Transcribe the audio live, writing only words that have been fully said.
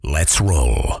Let's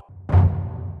roll.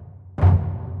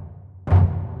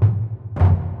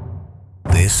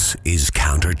 This is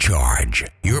Countercharge,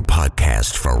 your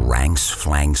podcast for ranks,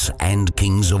 flanks, and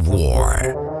kings of war.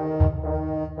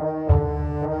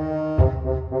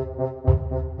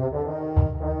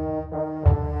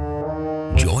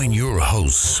 Join your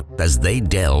hosts as they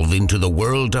delve into the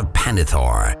world of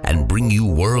Panithor and bring you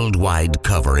worldwide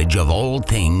coverage of all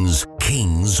things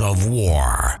Kings of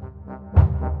War.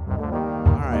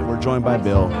 All right, we're joined by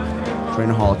Bill,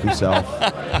 Terrainaholic himself,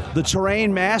 the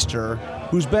terrain master,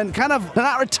 who's been kind of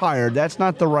not retired. That's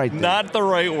not the right thing. Not the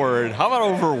right word. How about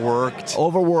overworked?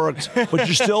 Overworked, but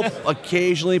you're still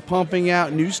occasionally pumping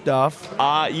out new stuff.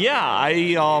 I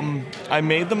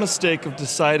made the mistake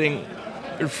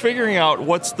of figuring out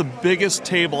what's the biggest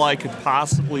table I could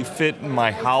possibly fit in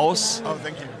my house. Oh,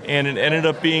 thank you. And it ended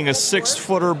up being a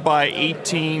 6-footer by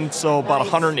 18, so about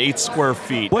 108 square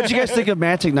feet. What did you guys think of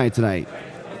Mantic Night tonight?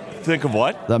 Think of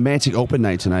what? The Mantic Open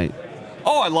Night tonight.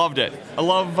 Oh, I loved it. I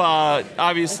love.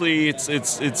 Obviously,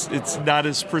 it's not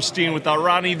as pristine without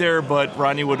Ronnie there, but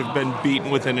Ronnie would have been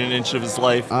beaten within an inch of his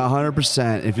life.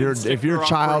 100%. If your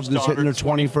child is hitting their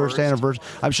 21st anniversary,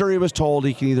 I'm sure he was told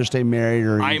he can either stay married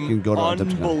or he can go to. I'm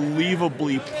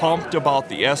unbelievably pumped about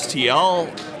the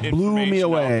STL. Blew me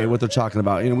away what they're talking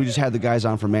about. We just had the guys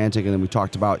on from Mantic, and then we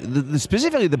talked about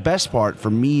specifically the best part for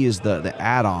me is the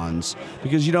add-ons,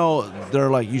 because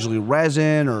they're like usually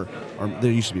resin or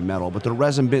they used to be metal, but the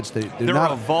resin bits they're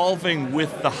not evolving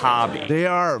with the hobby. They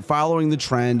are following the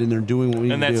trend, and they're doing what we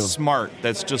need to do. And that's smart.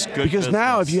 That's just good. Because business.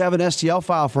 now, if you have an STL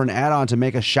file for an add-on to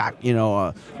make a shock,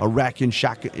 a wreck and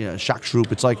shock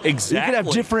troop, it's like exactly. You could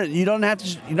have different. You don't have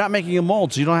to. You're not making a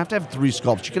mold, so you don't have to have 3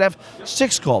 sculpts. You could have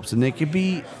 6 sculpts, and they could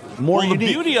be more unique.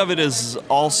 The beauty of it is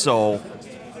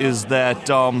that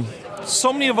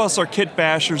so many of us are kit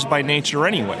bashers by nature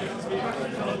anyway.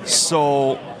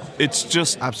 So it's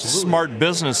just smart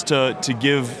business to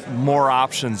give more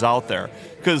options out there.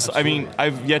 Because,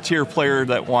 I've yet to hear a player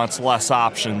that wants less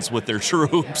options with their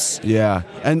troops. Yeah,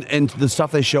 and the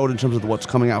stuff they showed in terms of what's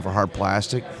coming out for hard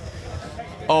plastic.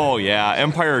 Oh, yeah,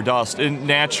 Empire Dust. And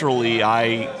naturally,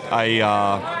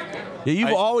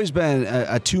 you've always been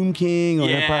a Tomb King or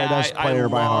Empire Dust player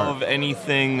by heart. I love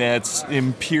anything that's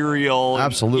Imperial,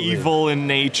 evil in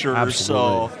nature, and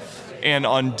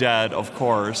undead, of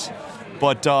course.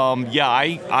 But,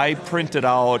 I printed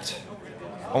out,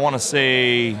 I want to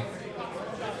say,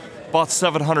 about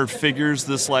 700 figures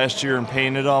this last year and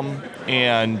painted them.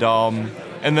 And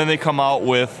then they come out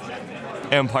with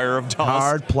Empire of Dust.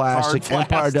 Hard plastic.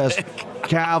 Empire Dust.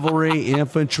 Cavalry,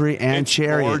 infantry, and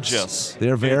chariots. Gorgeous.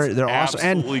 They're awesome.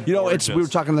 And, gorgeous. we were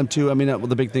talking to them, too.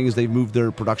 The big thing is they've moved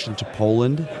their production to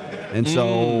Poland. And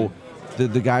so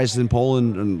the guys in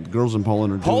Poland and girls in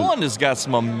Poland are doing... Poland has got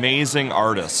some amazing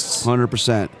artists.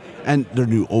 100%. And their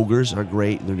new ogres are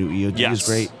great. Their new EOD is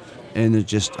great. And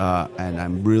it's just, and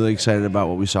I'm really excited about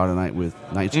what we saw tonight with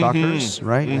Night Stalkers,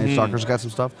 right? Mm-hmm. Night Stalkers got some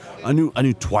stuff. A new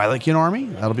Twi'leken army.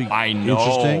 That'll be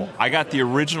interesting. I got the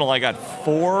original. I got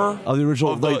 4 of the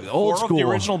original, old school. 4 of the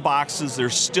original boxes. They're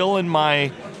still in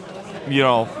my, we've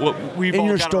all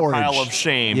got storage. a pile of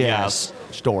shame. Yes.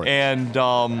 Storage. And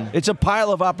it's a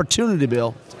pile of opportunity,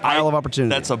 Bill. Pile of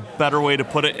opportunity. That's a better way to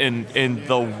put it. And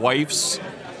the wife's.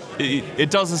 It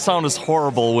doesn't sound as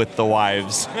horrible with the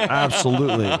wives.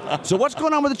 Absolutely. So what's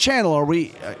going on with the channel? Are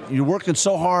you're working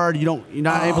so hard you're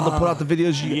not able to put out the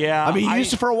videos? You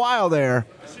used to for a while there.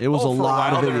 It was a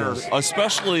lot of videos.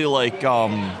 Especially like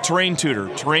Terrain Tutor.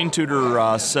 Terrain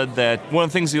Tutor said that one of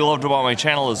the things he loved about my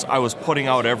channel is I was putting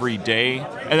out every day.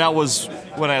 And that was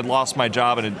when I had lost my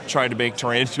job and had tried to make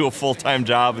Terrain into a full-time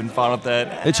job and found out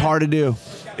that it's hard to do.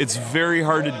 It's very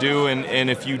hard to do, and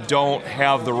if you don't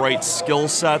have the right skill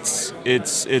sets,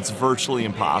 it's virtually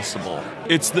impossible.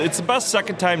 It's the best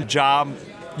second-time job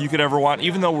you could ever want,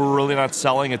 even though we're really not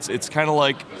selling. It's kind of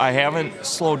like I haven't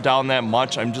slowed down that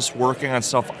much. I'm just working on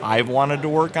stuff I've wanted to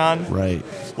work on. Right.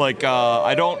 Like,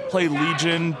 I don't play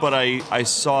Legion, but I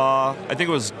saw, I think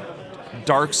it was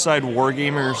Dark Side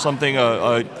Wargamer or something,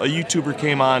 a YouTuber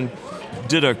came on,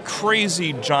 did a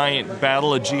crazy giant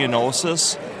Battle of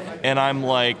Geonosis, and I'm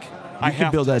like, I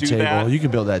have to do that. You can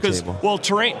build that table. Well,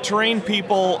 terrain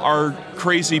people are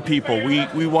crazy people.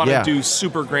 We want to do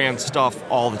super grand stuff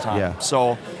all the time. Yeah.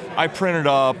 So I printed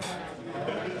up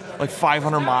like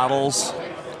 500 models.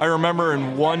 I remember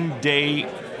in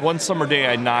one summer day,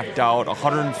 I knocked out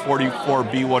 144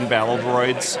 B1 battle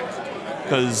droids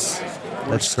because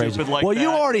That's crazy. stupid like well, that. you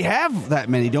already have that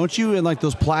many, don't you? In like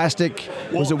those plastic,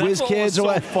 was it that's Whiz what Kids was or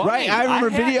so what? funny. Right? I remember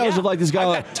videos of like this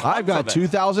guy. I've got tons of it.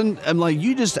 2,000. I'm like,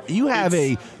 you have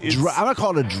I'm gonna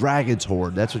call it a dragon's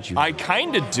hoard. That's what you. I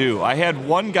kind of do. I had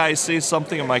one guy say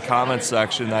something in my comment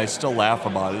section, and I still laugh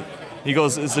about it. He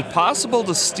goes, "Is it possible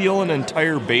to steal an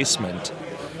entire basement?"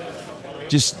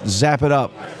 Just zap it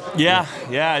up. Yeah,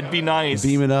 it'd be nice.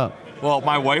 Beam it up. Well,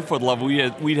 my wife would love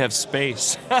it. We'd have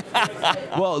space.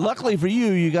 Well, luckily for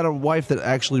you, you got a wife that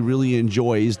actually really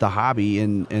enjoys the hobby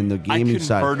and the gaming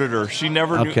side. I converted her. She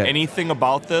never knew anything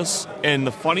about this. And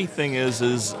the funny thing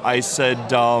is I said,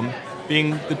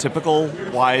 being the typical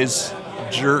wise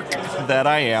jerk that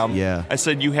I am, I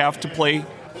said, you have to play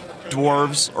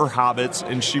dwarves or hobbits,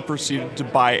 and she proceeded to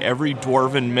buy every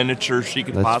dwarven miniature she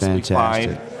could possibly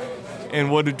find. And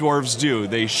what do dwarves do?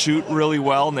 They shoot really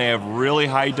well, and they have really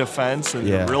high defense, and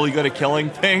they're really good at killing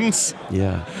things.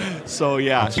 Yeah. So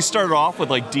she started off with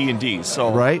like D&D.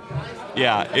 So right.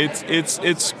 Yeah,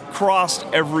 it's crossed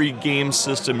every game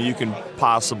system you can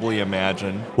possibly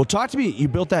imagine. Well, talk to me. You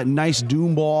built that nice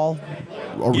Doom Ball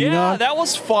arena. Yeah, that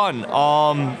was fun.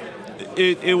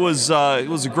 It was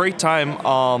a great time.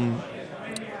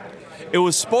 It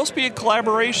was supposed to be a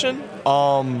collaboration.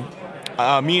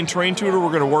 Me and Train Tutor were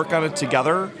going to work on it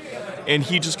together, and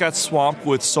he just got swamped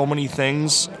with so many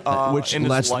things.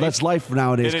 That's life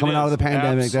nowadays. Coming out of the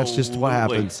pandemic, absolutely. That's just what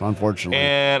happens, unfortunately.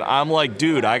 And I'm like,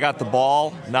 dude, I got the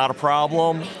ball, not a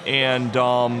problem. And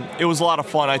it was a lot of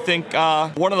fun. I think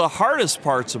one of the hardest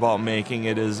parts about making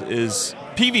it is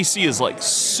PVC is like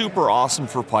super awesome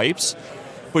for pipes,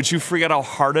 but you forget how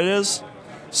hard it is.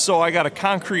 So I got a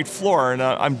concrete floor, and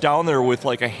I'm down there with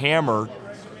like a hammer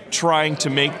trying to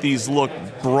make these look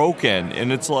broken,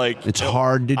 and it's like it's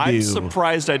hard to do. I'm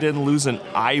surprised I didn't lose an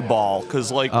eyeball, because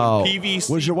like PVC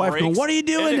was your wife going, what are you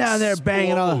doing down there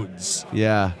banging on?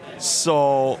 Yeah.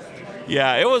 So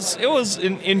it was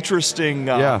an interesting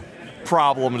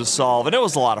problem to solve, and it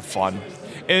was a lot of fun,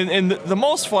 and the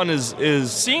most fun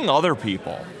is seeing other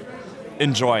people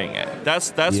enjoying it.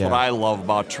 That's what I love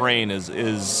about Train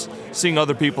is seeing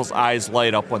other people's eyes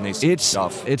light up when they see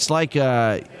stuff. It's like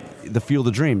the Field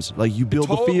of Dreams. Like you build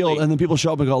the field, and then people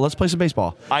show up and go, "Let's play some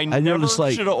baseball." I never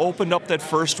should have opened up that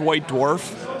first white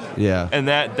dwarf. Yeah, and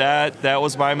that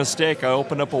was my mistake. I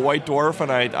opened up a white dwarf,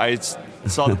 and I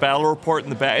saw the battle report in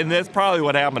the back, and that's probably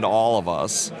what happened to all of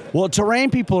us. Well,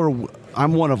 terrain people are.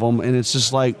 I'm one of them, and it's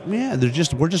just like, we're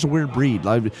just a weird breed.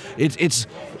 Like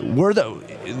we're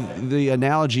the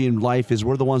analogy in life is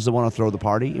we're the ones that want to throw the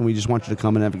party, and we just want you to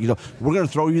come and we're going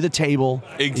to throw you the table.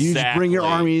 Exactly. You just bring your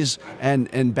armies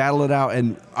and battle it out,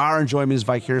 and our enjoyment is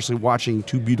vicariously watching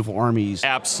two beautiful armies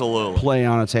play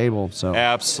on a table. So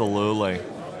absolutely.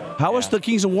 How was the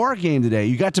Kings of War game today?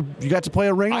 You got to play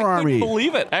a Ringer army. I couldn't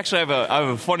believe it. Actually, I have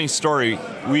a funny story.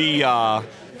 We.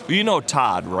 You know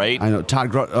Todd, right? I know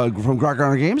Todd from Grog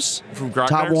Games. From Grog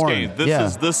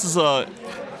Games. This is a.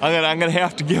 I'm gonna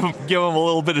have to give him a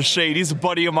little bit of shade. He's a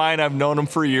buddy of mine. I've known him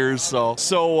for years.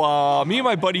 So me and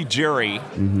my buddy Jerry.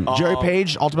 Mm-hmm. Jerry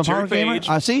Page, Ultimate Power Gamer.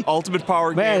 I see. Ultimate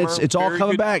Power Gamer. Man, it's all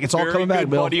coming back. It's all coming back,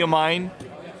 Bill. Buddy of mine.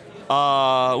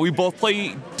 We both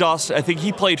play Dust. I think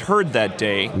he played Herd that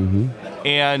day,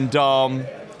 and.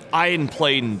 I hadn't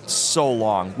played in so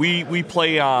long. We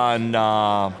play on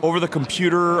over the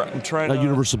computer. I'm trying to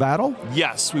Universal Battle?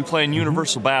 Yes, we play in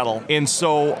Universal Battle. And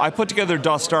so I put together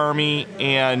Dust Army,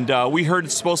 and we heard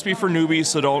it's supposed to be for newbies,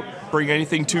 so don't bring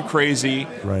anything too crazy.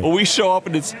 Right. But we show up,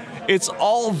 and it's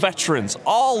all veterans,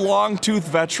 all long-tooth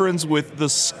veterans with the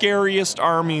scariest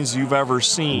armies you've ever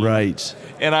seen. Right.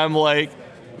 And I'm like,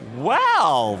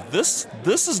 wow, this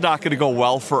is not going to go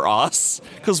well for us,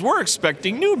 because we're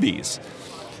expecting newbies.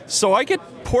 So I get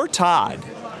poor Todd,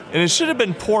 and it should have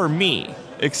been poor me,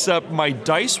 except my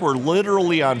dice were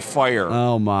literally on fire.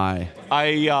 Oh my!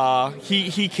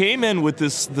 He came in with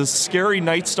this scary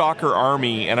Night Stalker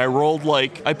army, and I rolled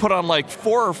I put on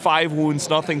 4 or 5 wounds,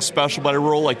 nothing special, but I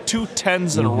rolled 2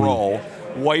 10s in a row,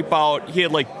 wipe out. He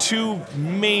had 2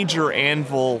 major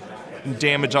anvil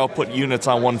damage output units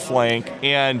on one flank,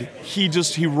 and he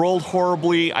rolled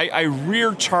horribly. I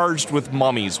rear charged with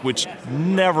mummies, which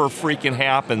never freaking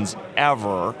happens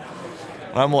ever.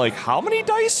 I'm like, how many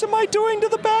dice am I doing to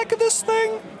the back of this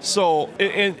thing? So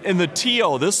in the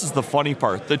TO, this is the funny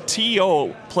part. The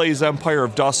TO plays Empire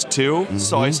of Dust too,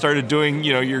 so I started doing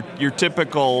your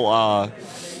typical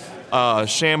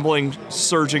shambling,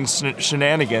 surging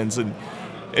shenanigans, and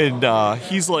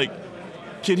he's like,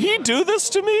 can he do this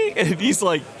to me? And he's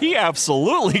like, he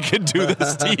absolutely can do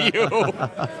this to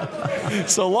you.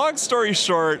 So long story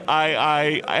short,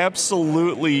 I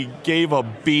absolutely gave a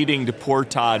beating to poor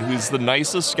Todd, who's the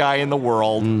nicest guy in the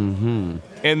world. Mm-hmm.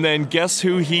 And then guess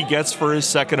who he gets for his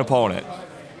second opponent?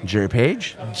 Jerry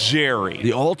Page? Jerry.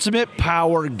 The ultimate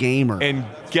power gamer. And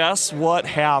guess what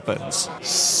happens?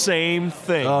 Same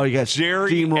thing. Oh, you got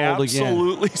Jerry steamrolled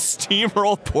absolutely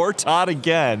steamrolled poor Todd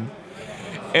again.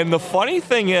 And the funny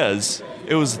thing is,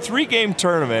 it was a 3-game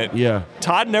tournament. Yeah.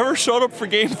 Todd never showed up for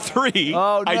game 3.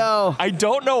 Oh, no. I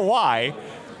don't know why,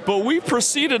 but we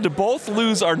proceeded to both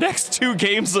lose our next 2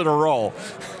 games in a row.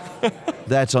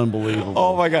 That's unbelievable.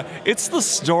 Oh, my God. It's the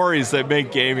stories that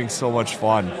make gaming so much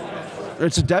fun.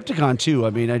 It's Adepticon, too.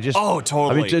 I mean, Oh,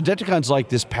 totally. I mean, Adepticon's like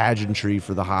this pageantry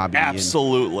for the hobby.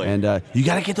 Absolutely. And you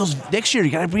got to get those next year.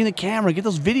 You got to bring the camera, get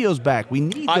those videos back. We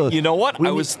need those. You know what? I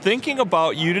was thinking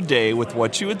about you today with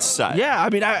what you had said. Yeah,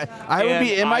 I mean, I would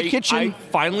be in my kitchen. I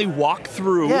finally walked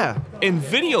through and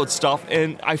videoed stuff,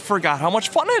 and I forgot how much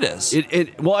fun it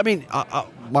is. Well, I mean,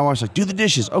 my wife's like, do the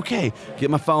dishes. Okay,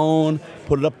 get my phone,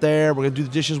 put it up there. We're going to do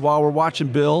the dishes while we're watching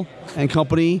Bill and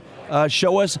company.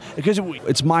 Show us, because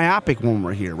it's myopic when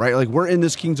we're here, right? Like, we're in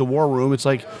this Kings of War room. It's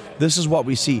like, this is what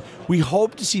we see. We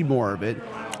hope to see more of it.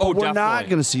 Oh, we're not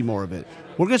going to see more of it.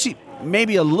 We're going to see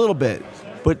maybe a little bit,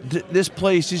 but this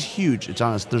place is huge. It's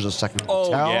on us. There's a second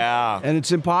hotel. Oh, yeah. And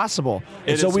it's impossible.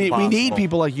 We need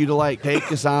people like you to, like,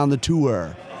 take us on the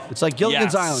tour. It's like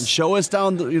Gilligan's Island. Show us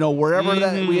down, wherever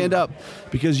that we end up,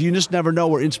 because you just never know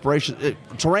where inspiration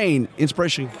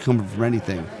can come from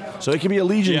anything. So it could be a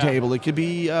Legion table. It could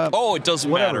be it doesn't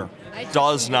whatever. matter.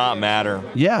 Does not matter.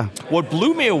 Yeah. What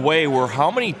blew me away were how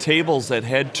many tables that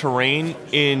had terrain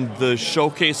in the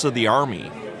showcase of the Army.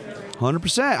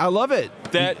 100%. I love it.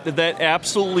 That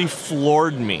absolutely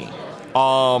floored me.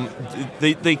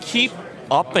 They keep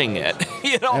upping it.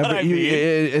 You know what I mean?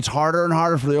 It's harder and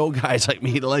harder for the old guys like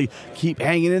me to like keep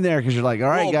hanging in there, because you're like, all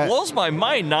right, guys. It blows my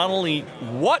mind not only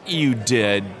what you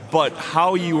did, but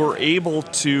how you were able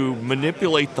to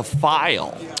manipulate the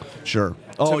file. Sure.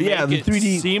 Oh, yeah, the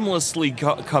 3D seamlessly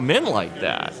come in like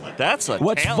that. That's a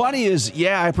What's talent. funny is,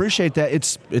 I appreciate that.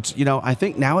 It's I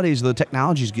think nowadays the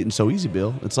technology is getting so easy,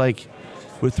 Bill. It's like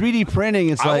with 3D printing,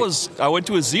 it's I went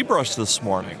to a ZBrush this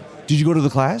morning. Did you go to the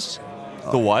class?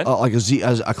 The what? Like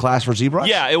a class for ZBrush?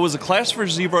 Yeah, it was a class for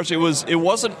ZBrush. It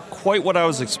wasn't quite what I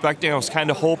was expecting. I was kind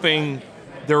of hoping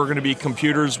there were going to be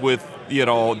computers with,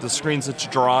 the screens that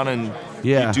you draw on and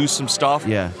you do some stuff.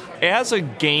 Yeah. As a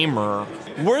gamer,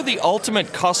 we're the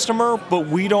ultimate customer, but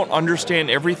we don't understand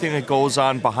everything that goes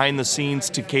on behind the scenes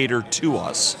to cater to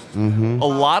us. Mm-hmm. A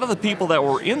lot of the people that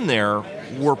were in there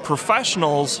were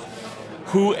professionals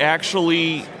who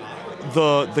actually,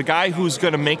 the guy who's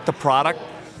going to make the product,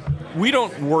 we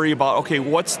don't worry about, okay,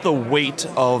 what's the weight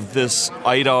of this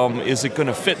item? Is it going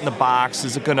to fit in the box?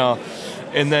 Is it going to...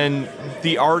 And then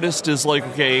the artist is like,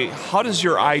 okay, how does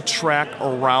your eye track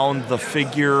around the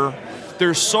figure?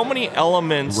 There's so many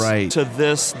elements to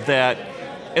this that,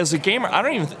 as a gamer,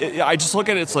 I just look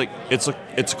at it, it's like, it's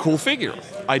a cool figure.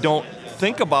 I don't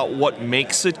think about what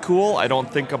makes it cool. I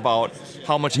don't think about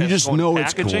how much you just know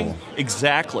packaging. It's cool.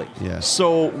 Exactly. Yes.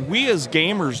 So we as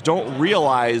gamers don't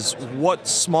realize what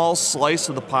small slice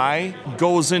of the pie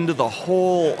goes into the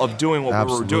whole of doing what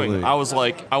we were doing. I was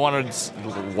like,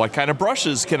 what kind of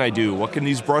brushes can I do? What can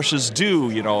these brushes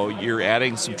do? You're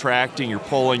adding, subtracting, you're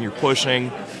pulling, you're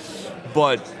pushing.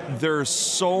 But there's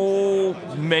so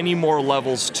many more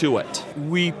levels to it.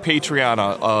 We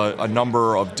Patreon a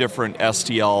number of different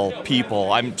STL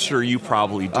people. I'm sure you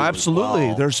probably do. Absolutely. As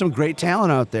well. There's some great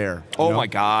talent out there. Oh my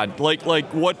God! Like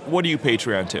what do you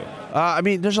Patreon to? I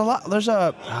mean, there's a lot. There's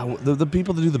the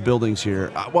people that do the buildings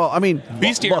here.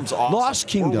 Beastie Arm's awesome. Lost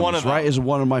Kingdoms, right, is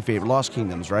one of my favorite. Lost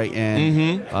Kingdoms, right?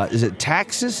 And is it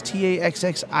Taxis?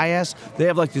 Taxxis? They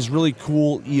have like this really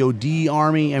cool EOD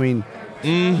army. I mean.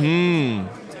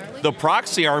 The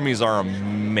proxy armies are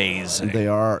amazing. They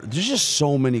are. There's just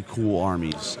so many cool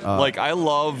armies. I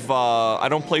love, I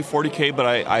don't play 40K, but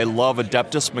I love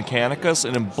Adeptus Mechanicus,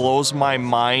 and it blows my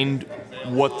mind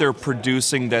what they're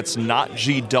producing that's not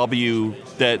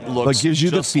GW that looks but gives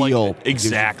you the feel. Like,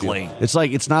 exactly. It's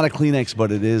like, it's not a Kleenex,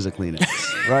 but it is a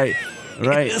Kleenex. Right.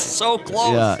 Right. It's so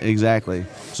close. Yeah, exactly.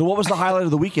 So what was the highlight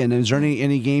of the weekend? Is there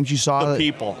any games you saw? The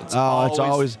people. It's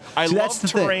always. I love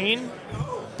terrain,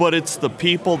 but it's the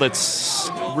people that's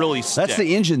really stick. That's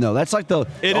the engine, though. That's like all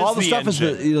the stuff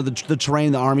engine. is the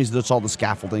terrain, the armies. That's all the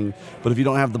scaffolding. But if you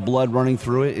don't have the blood running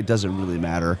through it, it doesn't really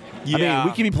matter. Yeah. I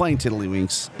mean, we can be playing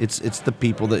tiddlywinks. It's the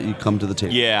people that you come to the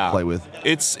table to play with.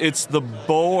 It's the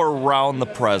bow around the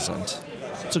present.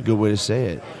 That's a good way to say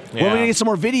it. Yeah. When are we going to get some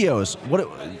more videos? What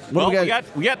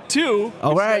we got 2.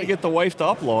 All right. To get the wife to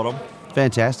upload them.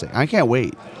 Fantastic. I can't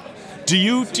wait. Do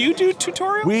you do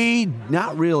tutorials? We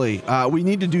not really. We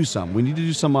need to do some. We need to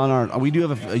do some on our. We do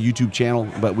have a YouTube channel,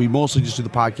 but we mostly just do the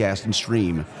podcast and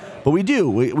stream. But we do.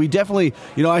 We definitely.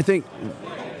 I think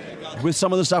with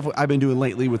some of the stuff I've been doing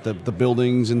lately with the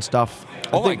buildings and stuff.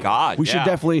 Oh my God! We should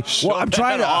definitely. Show I'm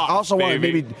trying to. off, I also want to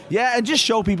baby. and just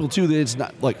show people too that it's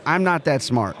not like I'm not that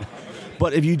smart.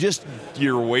 But if you just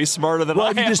you're way smarter than I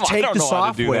am. If you just take the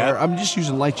software, I'm just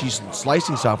using light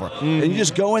slicing software, and you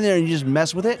just go in there and you just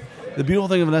mess with it. The beautiful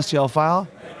thing of an STL file,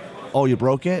 you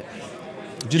broke it.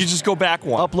 You just go back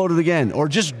one. Upload it again, or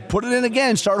just put it in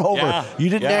again, start over. Yeah, You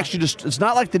didn't actually just. It's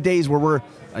not like the days where we're.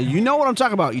 You know what I'm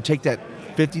talking about. You take that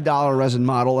 $50 resin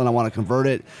model, and I want to convert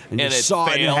it, and you saw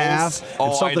it in half,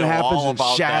 and something happens and it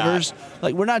shatters.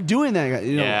 Like we're not doing that.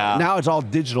 Now it's all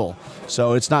digital,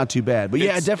 so it's not too bad. But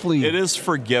definitely, it is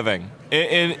forgiving.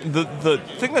 And the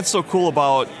thing that's so cool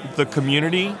about the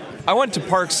community. I went to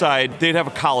Parkside, they'd have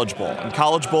a College Bowl. And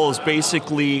College Bowl is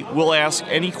basically, we'll ask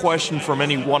any question from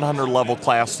any 100 level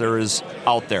class there is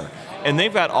out there. And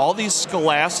they've got all these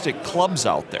scholastic clubs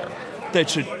out there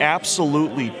that should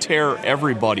absolutely tear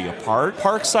everybody apart.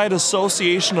 Parkside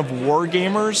Association of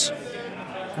Wargamers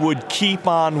would keep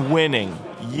on winning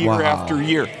year after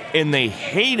year. And they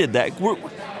hated that.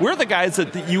 We're the guys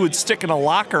that you would stick in a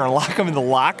locker and lock them in the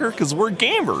locker because we're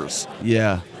gamers.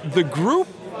 Yeah. The group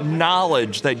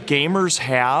knowledge that gamers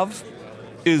have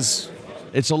it's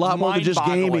a lot more than just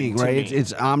gaming, right?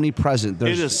 It's omnipresent.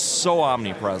 It is so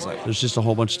omnipresent. There's just a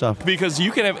whole bunch of stuff. Because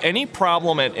you can have any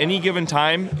problem at any given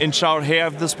time and shout, hey, I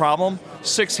have this problem.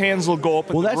 6 hands will go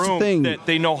up in the room the thing. That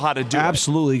they know how to do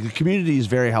Absolutely. The community is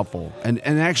very helpful. And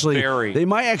actually, they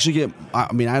might actually get,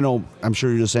 I'm sure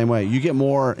you're the same way. You get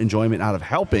more enjoyment out of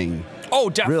helping.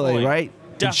 Oh, definitely. Really, right?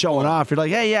 And showing off. You're like,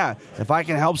 hey, if I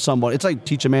can help someone, it's like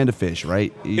teach a man to fish,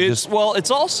 right? It's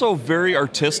also very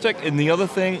artistic. And the other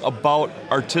thing about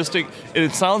artistic, and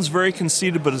it sounds very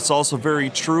conceited, but it's also very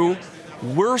true.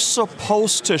 We're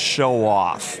supposed to show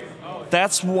off.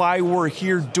 That's why we're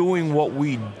here doing what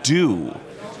we do.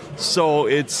 So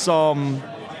it's, don't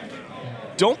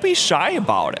be shy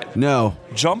about it. No.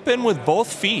 Jump in with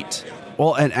both feet.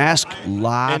 Well, and ask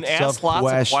lots of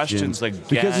questions. Again,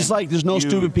 because it's like there's no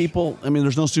stupid people. I mean,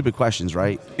 there's no stupid questions,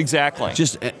 right? Exactly.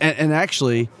 Just and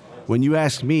actually, when you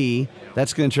ask me,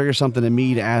 that's going to trigger something in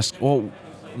me to ask. Well,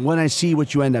 when I see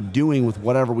what you end up doing with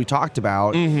whatever we talked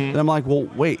about, then I'm like, well,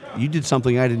 wait, you did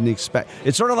something I didn't expect.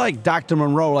 It's sort of like Dr.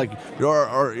 Monroe, like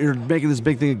you're making this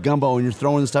big thing of gumbo and you're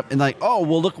throwing stuff, and like, oh,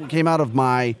 well, look what came out of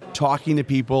my talking to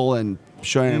people and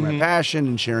showing my passion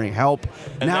and sharing help.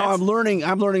 And now I'm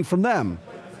learning from them.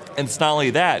 And it's not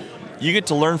only that, you get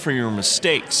to learn from your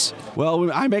mistakes.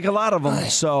 Well, I make a lot of them,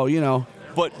 so,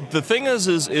 But the thing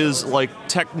is like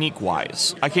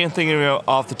technique-wise, I can't think of it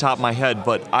off the top of my head,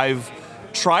 but I've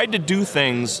tried to do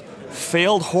things,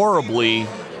 failed horribly,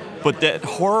 but that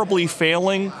horribly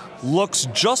failing looks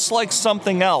just like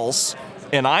something else,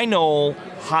 and I know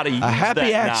how to use that now. A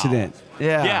happy accident.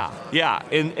 Yeah.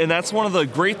 And that's one of the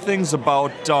great things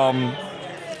about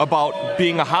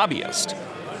being a hobbyist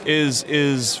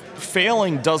is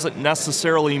failing doesn't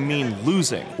necessarily mean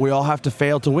losing. We all have to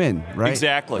fail to win, right?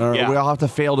 Exactly. We all have to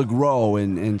fail to grow,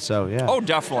 and so yeah. Oh,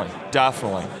 definitely.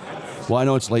 Well, I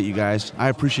know it's late, you guys. I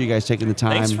appreciate you guys taking the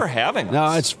time. Thanks for having us.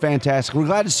 No, it's fantastic. We're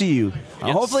glad to see you.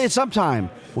 Yes. Hopefully at some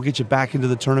time we'll get you back into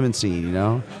the tournament scene,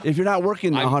 If you're not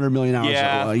working 100 million hours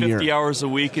a year. 50 hours a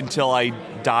week until I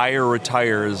die or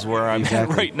retire is where I'm at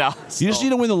right now. So. You just need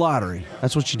to win the lottery.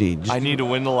 That's what you need. I need to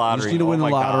win the lottery. You just need to win the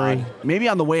lottery. God. Maybe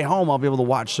on the way home I'll be able to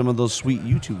watch some of those sweet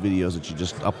YouTube videos that you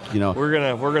just up, We're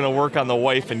gonna work on the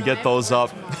wife and get those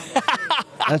up.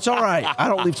 That's all right. I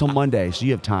don't leave till Monday, so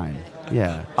you have time.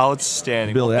 Yeah.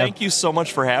 Outstanding. Bill, thank you so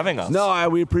much for having us. No,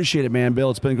 we appreciate it, man. Bill,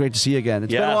 it's been great to see you again.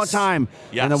 It's been a long time.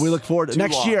 Yes. And we look forward to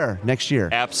next year.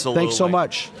 Absolutely. Thanks so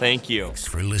much. Thank you. Thanks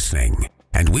for listening.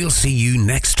 And we'll see you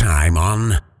next time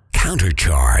on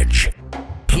Countercharge.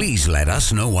 Please let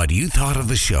us know what you thought of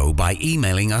the show by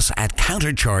emailing us at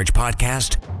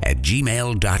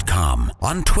counterchargepodcast@gmail.com,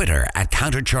 on Twitter at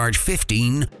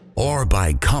countercharge15, or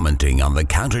by commenting on the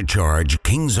Countercharge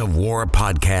Kings of War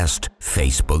podcast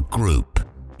Facebook group.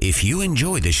 If you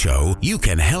enjoy the show, you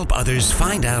can help others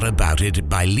find out about it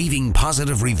by leaving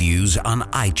positive reviews on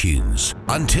iTunes.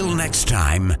 Until next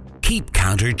time, keep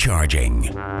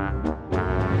countercharging.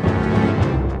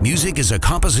 Music is a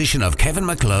composition of Kevin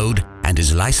MacLeod and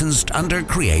is licensed under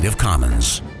Creative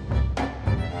Commons.